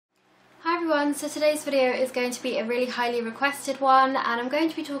everyone, so today's video is going to be a really highly requested one, and I'm going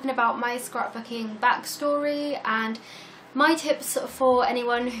to be talking about my scrapbooking backstory and my tips for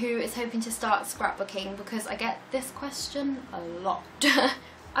anyone who is hoping to start scrapbooking, because I get this question a lot.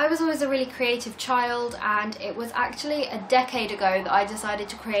 I was always a really creative child, and it was actually a decade ago that I decided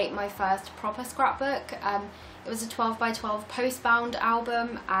to create my first proper scrapbook. It was a 12 by 12 postbound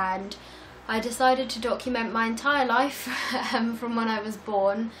album, and I decided to document my entire life from when I was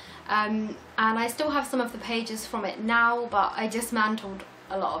born, and I still have some of the pages from it now, but I dismantled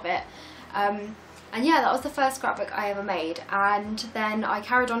a lot of it. And yeah, that was the first scrapbook I ever made, and then I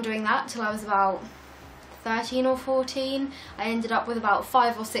carried on doing that till I was about 13 or 14. I ended up with about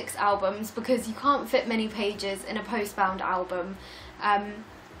 5 or 6 albums because you can't fit many pages in a postbound album.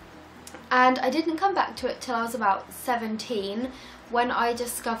 And I didn't come back to it till I was about 17 when I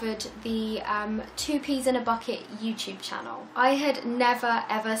discovered the 2 Peas in a Bucket YouTube channel. I had never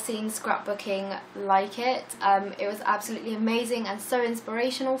ever seen scrapbooking like it. It was absolutely amazing and so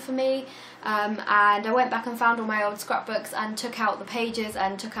inspirational for me, and I went back and found all my old scrapbooks and took out the pages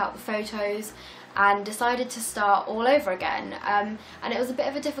and took out the photos and decided to start all over again. And it was a bit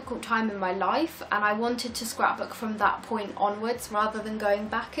of a difficult time in my life, and I wanted to scrapbook from that point onwards rather than going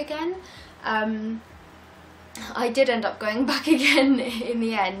back again. I did end up going back again in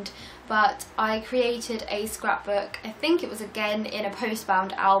the end, but I created a scrapbook, I think it was again in a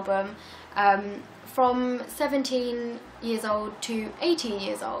postbound album, from 17 years old to 18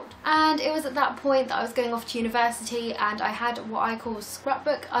 years old. And it was at that point that I was going off to university, and I had what I call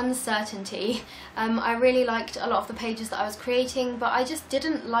scrapbook uncertainty. I really liked a lot of the pages that I was creating, but I just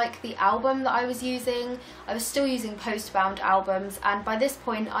didn't like the album that I was using. I was still using postbound albums, and by this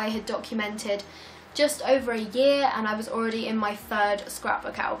point I had documented just over a year, and I was already in my 3rd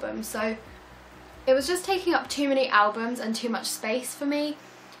scrapbook album, so it was just taking up too many albums and too much space for me.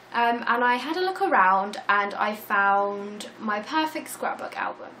 And I had a look around and I found my perfect scrapbook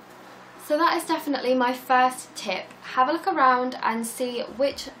album. So that is definitely my first tip. Have a look around and see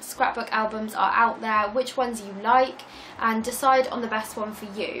which scrapbook albums are out there, which ones you like, and decide on the best one for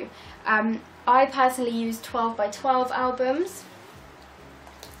you. I personally use 12 by 12 albums.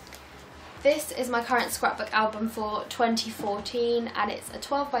 This is my current scrapbook album for 2014, and it's a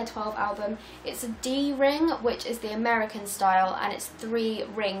 12 by 12 album. It's a D ring, which is the American style, and it's 3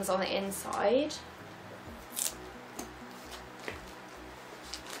 rings on the inside.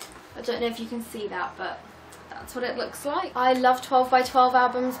 I don't know if you can see that, but that's what it looks like. I love 12 by 12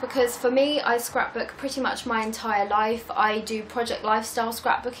 albums because for me, I scrapbook pretty much my entire life. I do project lifestyle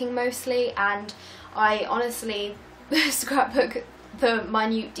scrapbooking mostly, and I honestly scrapbook the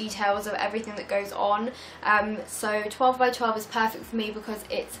minute details of everything that goes on. So 12 by 12 is perfect for me because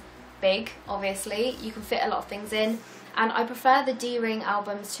it's big, obviously. You can fit a lot of things in. And I prefer the D-ring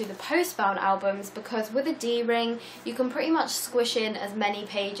albums to the postbound albums because with a D-ring you can pretty much squish in as many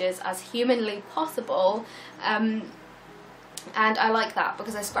pages as humanly possible. And I like that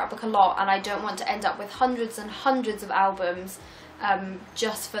because I scrapbook a lot and I don't want to end up with hundreds and hundreds of albums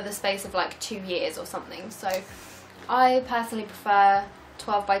just for the space of like 2 years or something. So I personally prefer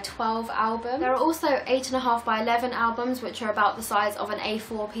 12 by 12 album. There are also 8.5 by 11 albums, which are about the size of an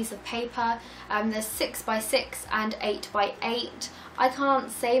A4 piece of paper. There's 6 by 6 and 8 by 8. I can't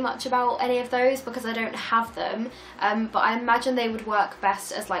say much about any of those because I don't have them, but I imagine they would work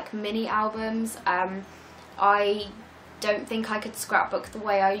best as like mini albums. I don't think I could scrapbook the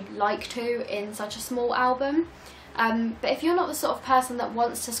way I like to in such a small album. But if you're not the sort of person that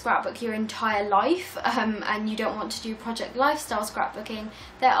wants to scrapbook your entire life, and you don't want to do project lifestyle scrapbooking,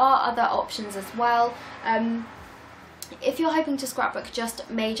 there are other options as well. If you're hoping to scrapbook just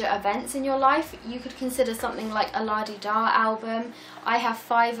major events in your life, you could consider something like a La-Di-Da album. I have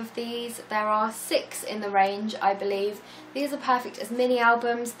 5 of these. There are 6 in the range, I believe. These are perfect as mini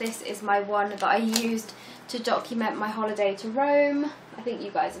albums. This is my one that I used to document my holiday to Rome. I think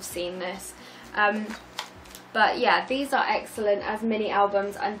you guys have seen this. But yeah, these are excellent as mini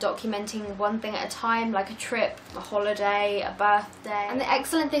albums and documenting one thing at a time, like a trip, a holiday, a birthday. And the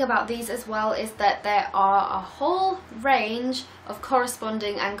excellent thing about these as well is that there are a whole range of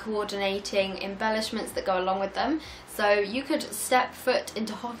corresponding and coordinating embellishments that go along with them. So you could step foot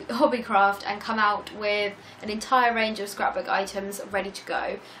into HobbyCraft and come out with an entire range of scrapbook items ready to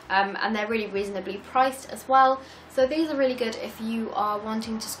go. And they're really reasonably priced as well. So these are really good if you are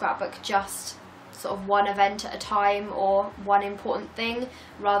wanting to scrapbook just sort of one event at a time or one important thing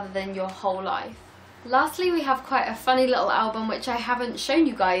rather than your whole life. Lastly, we have quite a funny little album which I haven't shown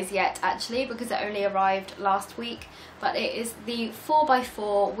you guys yet actually because it only arrived last week, but it is the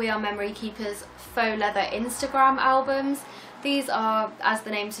 4x4 We Are Memory Keepers faux leather Instagram albums. These are, as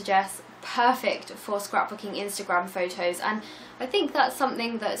the name suggests, perfect for scrapbooking Instagram photos, and I think that's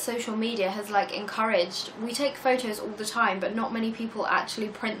something that social media has like encouraged. We take photos all the time, but not many people actually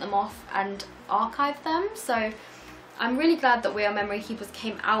print them off and archive them, so I'm really glad that We Are Memory Keepers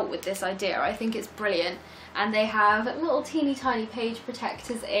came out with this idea. I think it's brilliant, and they have little teeny tiny page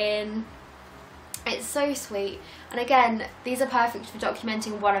protectors in. It's so sweet, and again, these are perfect for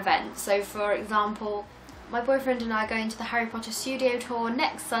documenting one event. So for example, my boyfriend and I are going to the Harry Potter studio tour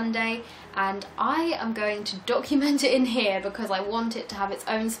next Sunday, and I am going to document it in here because I want it to have its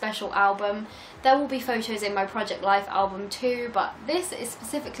own special album. There will be photos in my Project Life album too, but this is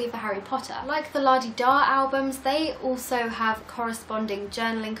specifically for Harry Potter. Like the La-Di-Da albums, they also have corresponding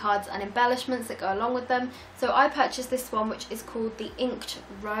journaling cards and embellishments that go along with them. So I purchased this one, which is called the Inked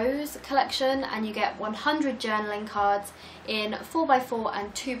Rose collection, and you get 100 journaling cards in 4x4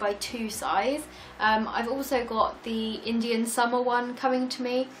 and 2x2 size. I've also got the Indian Summer one coming to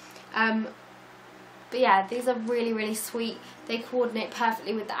me. But yeah, these are really, really sweet. They coordinate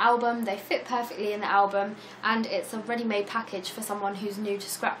perfectly with the album, they fit perfectly in the album, and it's a ready-made package for someone who's new to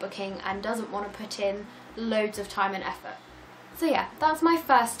scrapbooking and doesn't want to put in loads of time and effort. So yeah, that's my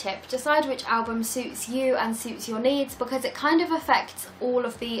first tip. Decide which album suits you and suits your needs, because it kind of affects all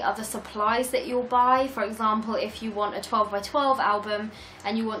of the other supplies that you'll buy. For example, if you want a 12x12 album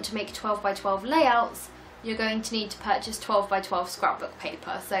and you want to make 12x12 layouts, you're going to need to purchase 12x12 scrapbook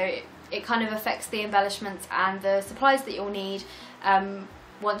paper. So it kind of affects the embellishments and the supplies that you'll need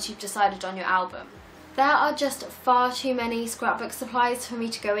once you've decided on your album. There are just far too many scrapbook supplies for me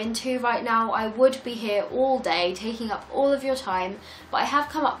to go into right now. I would be here all day taking up all of your time, but I have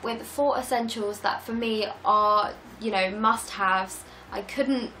come up with 4 essentials that for me are, you know, must-haves. I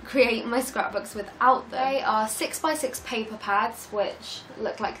couldn't create my scrapbooks without them. They are 6x6 paper pads, which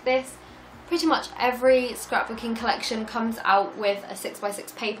look like this. Pretty much every scrapbooking collection comes out with a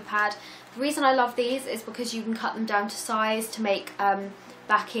 6x6 paper pad. The reason I love these is because you can cut them down to size to make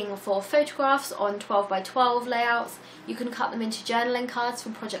backing for photographs on 12x12 layouts. You can cut them into journaling cards for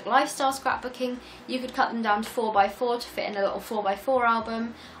Project Lifestyle scrapbooking. You could cut them down to 4x4 to fit in a little 4x4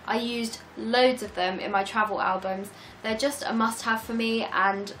 album. I used loads of them in my travel albums. They're just a must-have for me,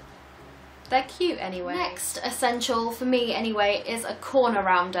 and they're cute anyway. Next essential for me anyway is a corner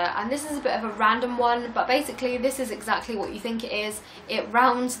rounder, and this is a bit of a random one, but basically this is exactly what you think it is. It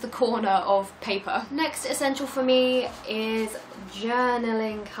rounds the corner of paper. Next essential for me is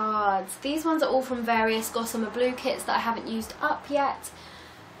journaling cards. These ones are all from various Gossamer Blue kits that I haven't used up yet.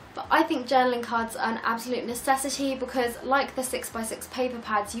 But I think journaling cards are an absolute necessity because, like the 6x6 paper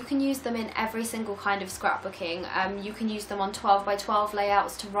pads, you can use them in every single kind of scrapbooking. You can use them on 12x12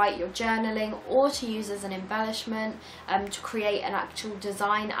 layouts to write your journaling, or to use as an embellishment to create an actual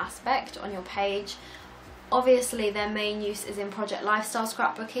design aspect on your page. Obviously their main use is in Project Lifestyle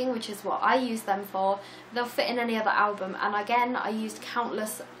scrapbooking, which is what I use them for. They'll fit in any other album, and again I used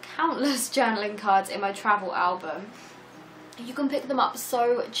countless journaling cards in my travel album. You can pick them up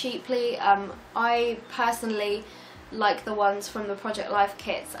so cheaply. I personally like the ones from the Project Life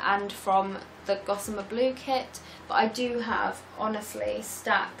kits and from the Gossamer Blue kit, but I do have, honestly,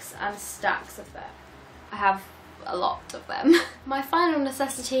 stacks and stacks of them. I have a lot of them. My final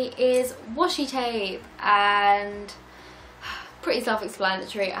necessity is washi tape, and pretty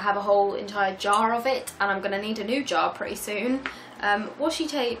self-explanatory. I have a whole entire jar of it, and I'm going to need a new jar pretty soon. Washi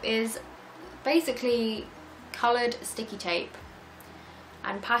tape is basically coloured sticky tape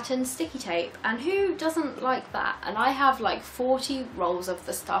and patterned sticky tape, and who doesn't like that? And I have like 40 rolls of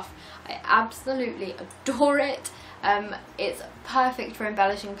the stuff. I absolutely adore it. It's perfect for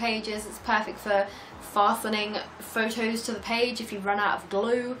embellishing pages, it's perfect for fastening photos to the page if you run out of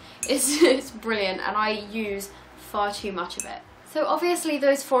glue. It's brilliant, and I use far too much of it. So obviously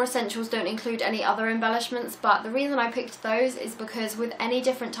those 4 essentials don't include any other embellishments, but the reason I picked those is because with any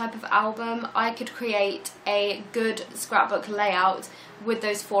different type of album I could create a good scrapbook layout with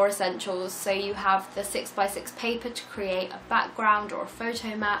those 4 essentials. So you have the 6x6 paper to create a background or a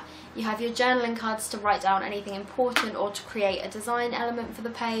photo mat, you have your journaling cards to write down anything important or to create a design element for the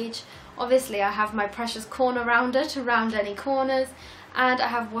page. Obviously I have my precious corner rounder to round any corners, and I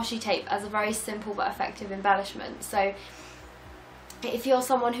have washi tape as a very simple but effective embellishment. So if you're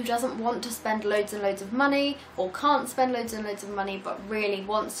someone who doesn't want to spend loads and loads of money, or can't spend loads and loads of money but really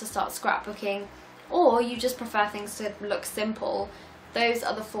wants to start scrapbooking, or you just prefer things to look simple, those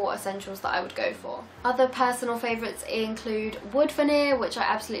are the 4 essentials that I would go for. Other personal favourites include wood veneer, which I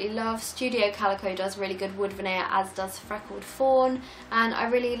absolutely love. Studio Calico does really good wood veneer, as does Freckled Fawn, and I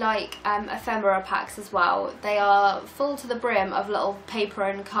really like ephemera packs as well. They are full to the brim of little paper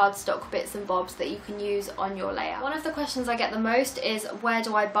and cardstock bits and bobs that you can use on your layout. One of the questions I get the most is where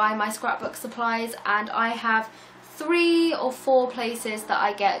do I buy my scrapbook supplies, and I have 3 or 4 places that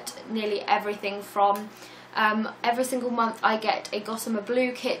I get nearly everything from. Every single month I get a Gossamer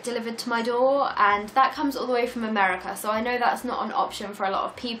Blue kit delivered to my door, and that comes all the way from America, so I know that's not an option for a lot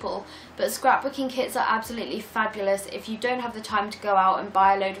of people, but scrapbooking kits are absolutely fabulous if you don't have the time to go out and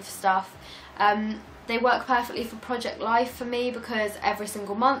buy a load of stuff. They work perfectly for project life for me because every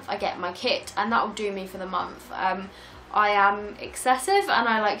single month I get my kit, and that will do me for the month. I am excessive and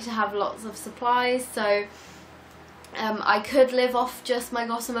I like to have lots of supplies, so I could live off just my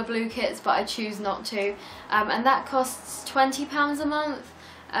Gossamer Blue kits, but I choose not to, and that costs £20 a month,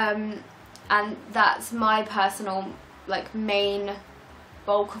 and that's my personal main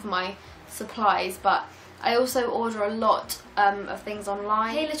bulk of my supplies. But I also order a lot of things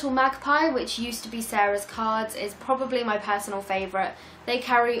online. Hey Little Magpie, which used to be Sarah's Cards, is probably my personal favourite. They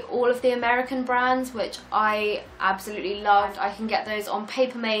carry all of the American brands, which I absolutely loved. I can get those on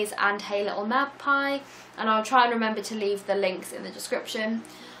Paper Maze and Hey Little Magpie, and I'll try and remember to leave the links in the description.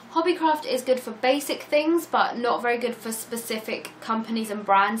 HobbyCraft is good for basic things, but not very good for specific companies and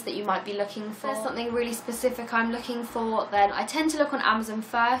brands that you might be looking for. If there's something really specific I'm looking for, then I tend to look on Amazon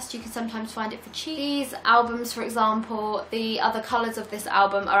first. You can sometimes find it for cheap. These albums, for example, the other colours of this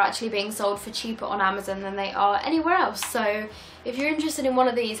album are actually being sold for cheaper on Amazon than they are anywhere else, so if you're interested in one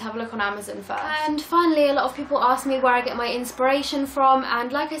of these, have a look on Amazon first. And finally, a lot of people ask me where I get my inspiration from,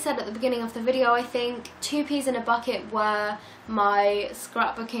 and like I said at the beginning of the video, I think 2 peas in a bucket were my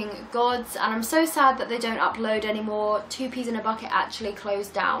scrapbooking gods, and I'm so sad that they don't upload anymore. 2 peas in a bucket actually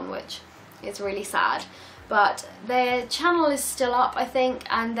closed down, which is really sad. But their channel is still up, I think,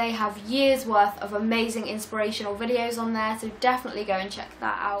 and they have years worth of amazing inspirational videos on there, so definitely go and check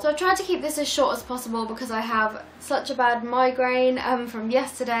that out. So I've tried to keep this as short as possible because I have such a bad migraine from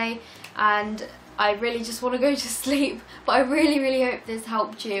yesterday, and I really just want to go to sleep. But I really hope this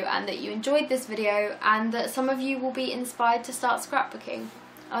helped you and that you enjoyed this video, and that some of you will be inspired to start scrapbooking.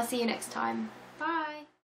 I'll see you next time. Bye!